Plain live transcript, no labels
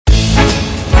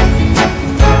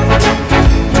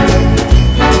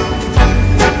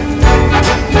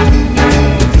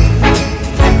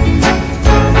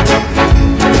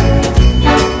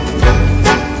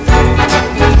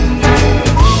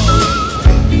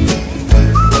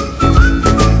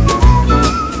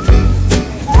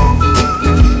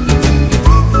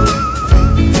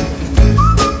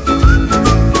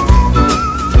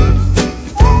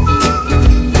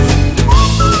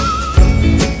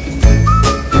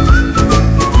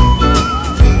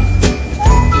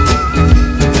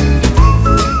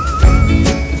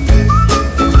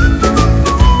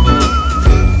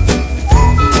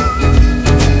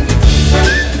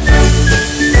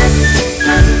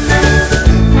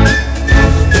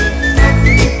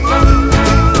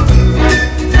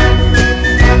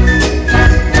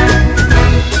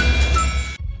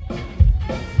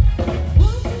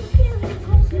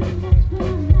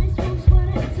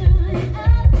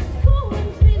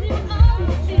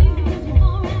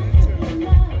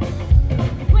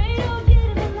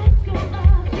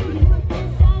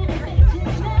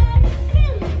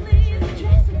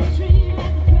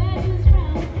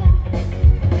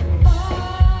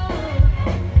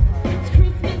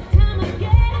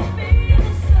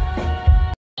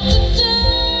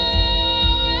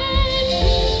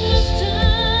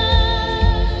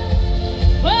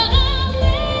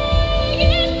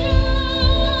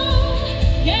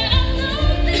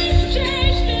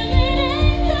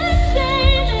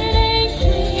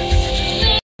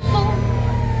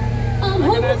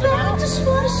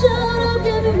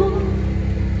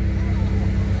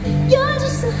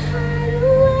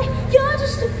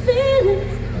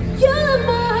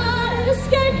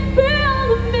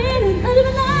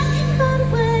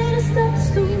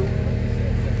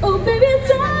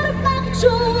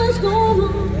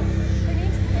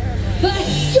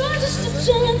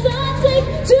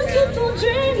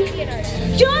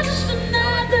You're just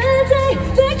another day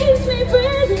that keeps me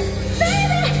breathing.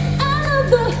 Baby, I love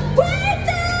the way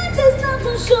that there's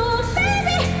nothing short.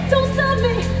 Baby, don't stop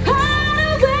me,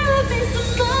 hide away with me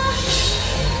some more.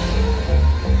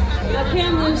 Now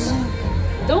Kamloops,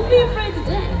 don't be afraid to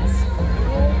dance.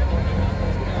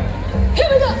 Here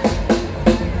we go.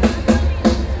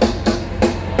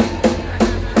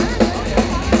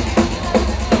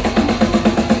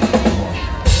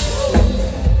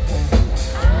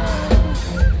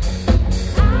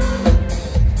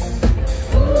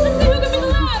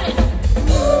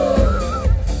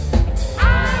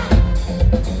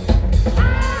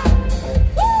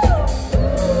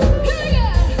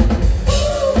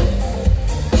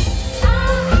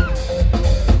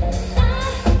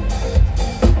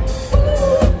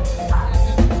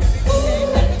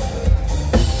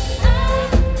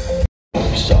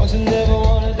 Songs that never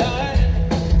wanna die.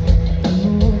 The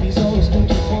movies always make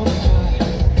you wanna cry.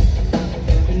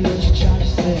 And what you try to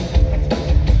say,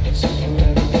 it's a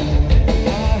forever time.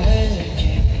 My head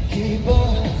can't keep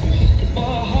up with my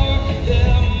heart.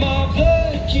 Yeah, my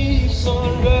blood keeps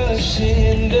on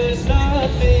rushing. There's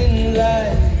nothing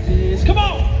like this. Come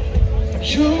on!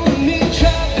 You